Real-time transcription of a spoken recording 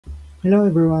Hello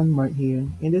everyone, Mark here.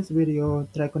 In this video,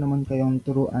 try ko naman kayong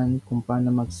turuan kung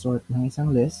paano mag-sort ng isang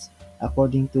list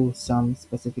according to some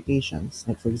specifications.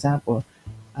 Like for example,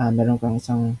 meron kang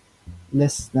isang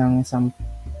list ng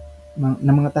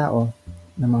mga tao,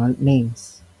 ng mga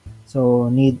names.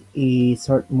 So, need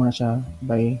i-sort muna siya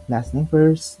by last name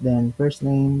first, then first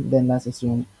name, then last is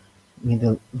yung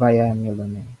middle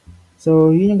name.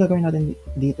 So, yun yung gagawin natin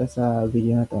dito sa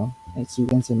video na to. As you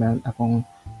can see, meron akong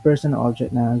personal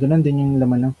object na ganun din yung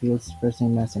laman ng fields, first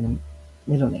name, last name,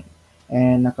 middle name.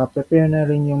 And naka-prepare na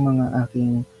rin yung mga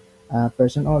aking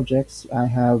person objects. I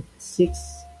have 6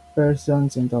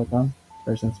 persons in total.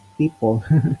 Persons, people.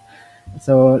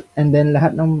 So, and then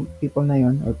lahat ng people na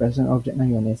yun or person object na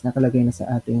yun is nakalagay na sa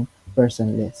ating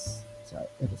person list. So,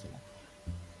 ito sila.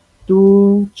 To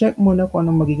check muna kung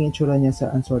anong magiging itsura niya sa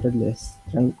unsorted list,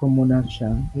 try ko muna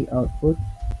siyang i-output.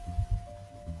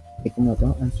 Click mo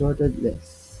to, unsorted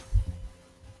list.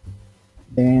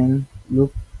 Then,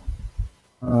 loop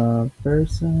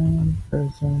person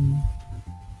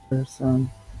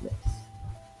list.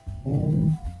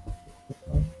 And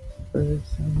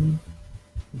person,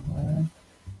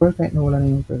 or kahit nawala na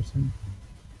yung person.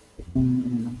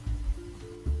 Yung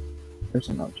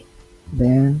person object.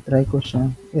 Then, try ko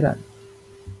siyang i-run.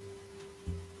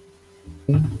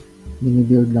 Okay,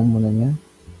 binibuild lang muna niya.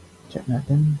 Check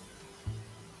natin.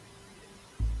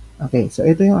 Okay, so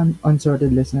ito yung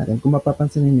unsorted list natin. Kung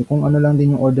mapapansin niyo kung ano lang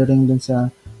din yung ordering dun sa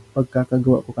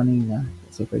pagkakagawa ko kanina.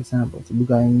 Kasi for example, si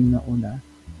Bugayan yung nauna,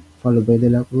 followed by De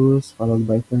La Cruz, followed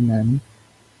by Fernan.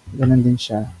 Ganun din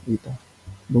siya dito.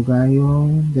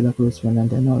 Bugayong, De La Cruz, Fernan,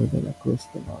 Tenorio, De La Cruz,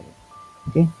 Tenorio.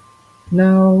 Okay?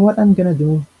 Now, what I'm gonna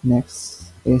do next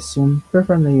is yung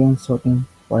perform na yung sorting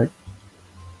part.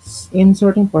 In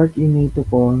sorting part, you need to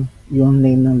call yung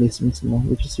name ng list mismo,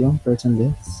 which is yung person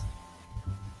list.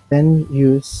 Then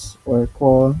use or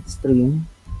call stream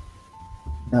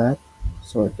dot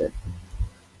sorted.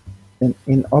 Then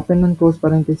in open and close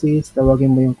parentheses,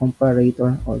 tawagin mo yung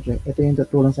comparator object. Ito yung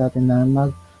tutulong sa atin na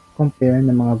mag-compare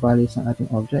ng mga values ng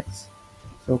ating objects.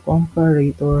 So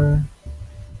comparator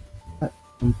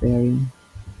comparing.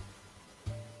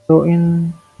 So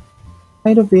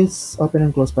inside of this open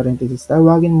and close parentheses,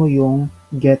 tawagin mo yung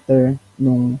getter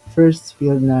nung first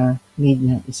field na need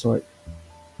niya i-sort.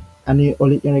 Ano yung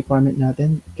ulit yung requirement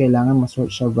natin? Kailangan ma-sort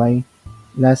siya by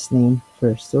last name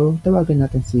first. So tawagin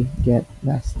natin si get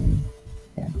last name.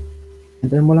 Ayan.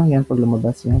 Enter mo lang yan pag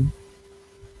lumabas yan.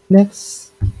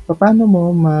 Next, paano mo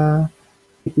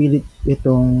ma-ipilit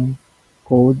itong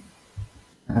code?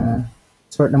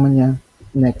 Sort naman niya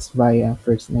next via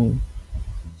first name.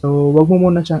 So, wag mo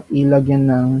muna siyang ilagyan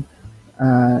ng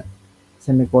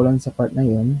semicolon sa part na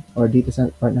yun or dito sa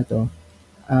part na to.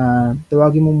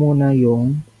 Tawagin mo muna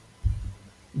yung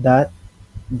dot,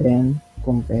 then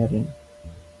comparing.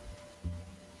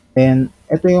 And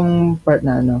ito yung part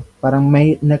na parang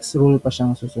may next rule pa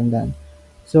siyang susundan.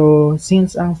 So,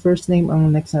 since ang first name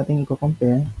ang next natin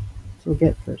i-compare, so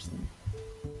get first name.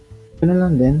 Yun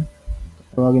lang din.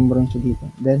 Tawagin mo rin siya dito.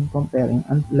 Then, comparing.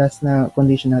 Ang last na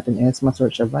condition natin is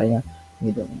ma-sort siya via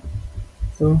middle name.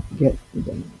 So, get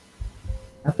middle name.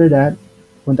 After that,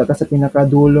 punta ka sa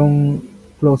pinakadulong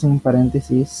closing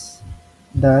parenthesis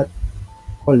dot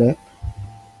collect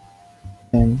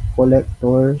and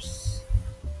collectors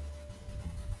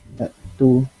dot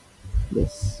to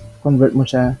list. Convert mo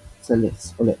siya sa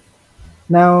list ulit.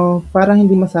 Now, para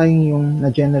hindi masayang yung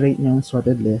na-generate niyang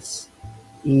sorted list,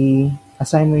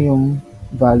 i-assign mo yung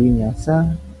value niya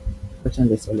sa person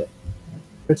list ulit.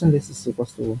 Person list is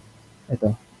equals to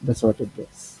ito, the sorted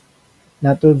list.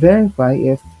 Now, to verify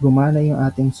if gumana yung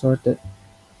ating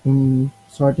yung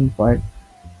sorting part,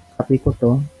 copy ko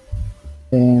to,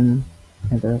 then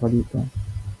enter ko dito.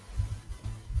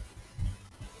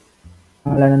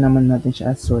 Pangalanan naman natin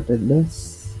siya as sorted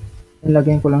list.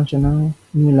 Nilagyan ko lang siya ng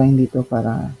new line dito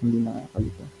para hindi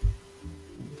nakakalito.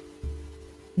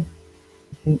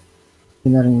 Hindi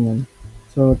na rin yun.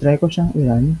 So, try ko siyang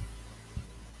i-run.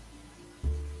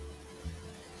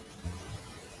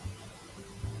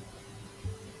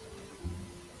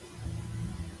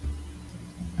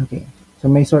 Okay. So,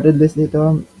 may sorted list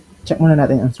dito. Check muna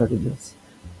natin ang sorted list.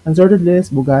 Unsorted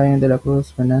list, Bugayan, De La Cruz,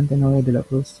 Fernan, Tenorio, De La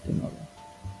Cruz, Tenorio.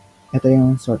 Ito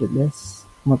yung sorted list.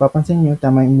 Kung mapapansin nyo,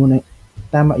 tama yun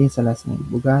sa last name.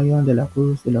 Bugayon, De La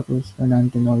Cruz,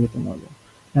 Fernan, Tenorio, Tenorio.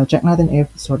 Now, check natin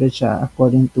if sorted siya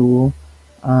according to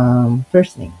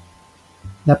first name.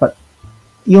 Dapat,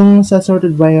 yung sa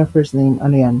sorted via first name,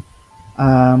 ano yan,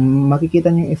 makikita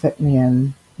nyo yung effect na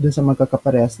yan dun sa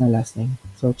magkakaparehas na last name.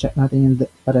 So, check natin yung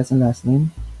parehas na last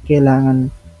name. Kailangan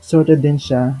sorted din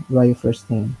siya via first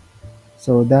name.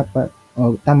 So, dapat,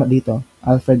 O tama dito,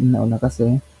 Alfred na una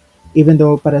kasi even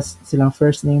though pares silang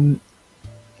first name,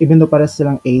 even though pares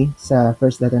silang A sa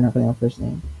first letter ng kanilang first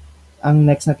name, ang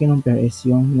next na kinumpare is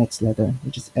yung next letter,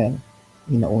 which is L.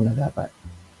 Yung nauna dapat.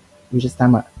 Which is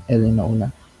tama, L yung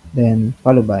nauna. Then,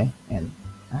 followed by N.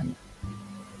 Ano.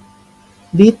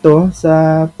 Dito,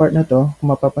 sa part na to,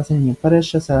 kung mapapansin niyo, pares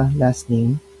siya sa last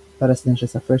name, pares din siya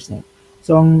sa first name.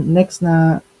 So, ang next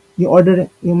na,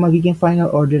 yung magiging final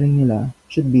ordering nila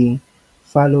should be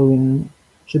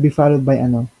followed by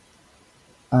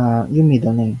yung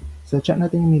middle name. So, check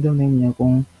natin yung middle name niya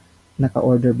kung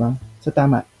naka-order ba. So,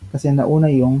 tama. Kasi nauna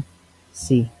yung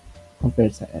C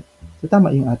compared sa F. So,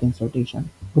 tama yung ating sortation.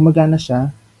 Gumagana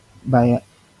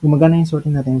yung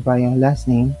sorting natin via last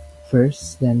name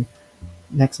first, then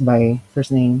next by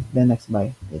first name, then next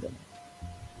by middle name.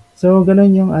 So,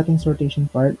 ganun yung ating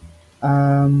sortation part.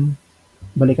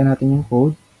 Balikan natin yung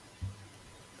code.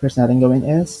 First natin gawin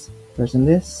is person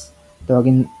list.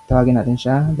 Tawagin natin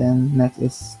siya. Then, next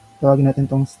is tawagin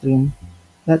natin tong stream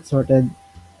that's sorted.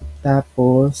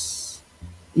 Tapos,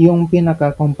 yung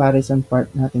pinaka-comparison part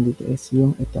natin dito is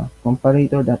yung ito.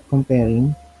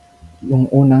 Comparator.comparing yung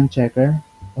unang checker,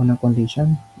 unang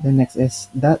condition. Then, next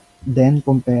is that, then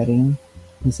comparing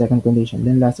yung second condition.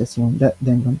 Then, last is yung that,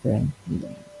 then comparing.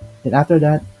 Then, after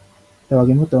that,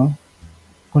 tawagin mo to,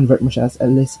 convert mo siya as a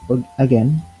list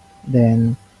again.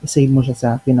 Then, save mo siya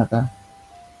sa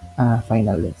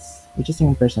final list, which is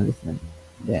yung person list na.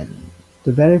 Then,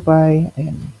 to verify,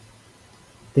 ayan,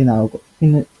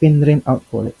 pinrint out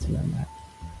ko ulit sila lahat.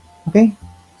 Okay?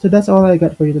 So, that's all I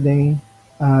got for you today.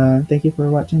 Thank you for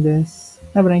watching this.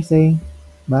 Have a nice day.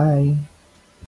 Bye!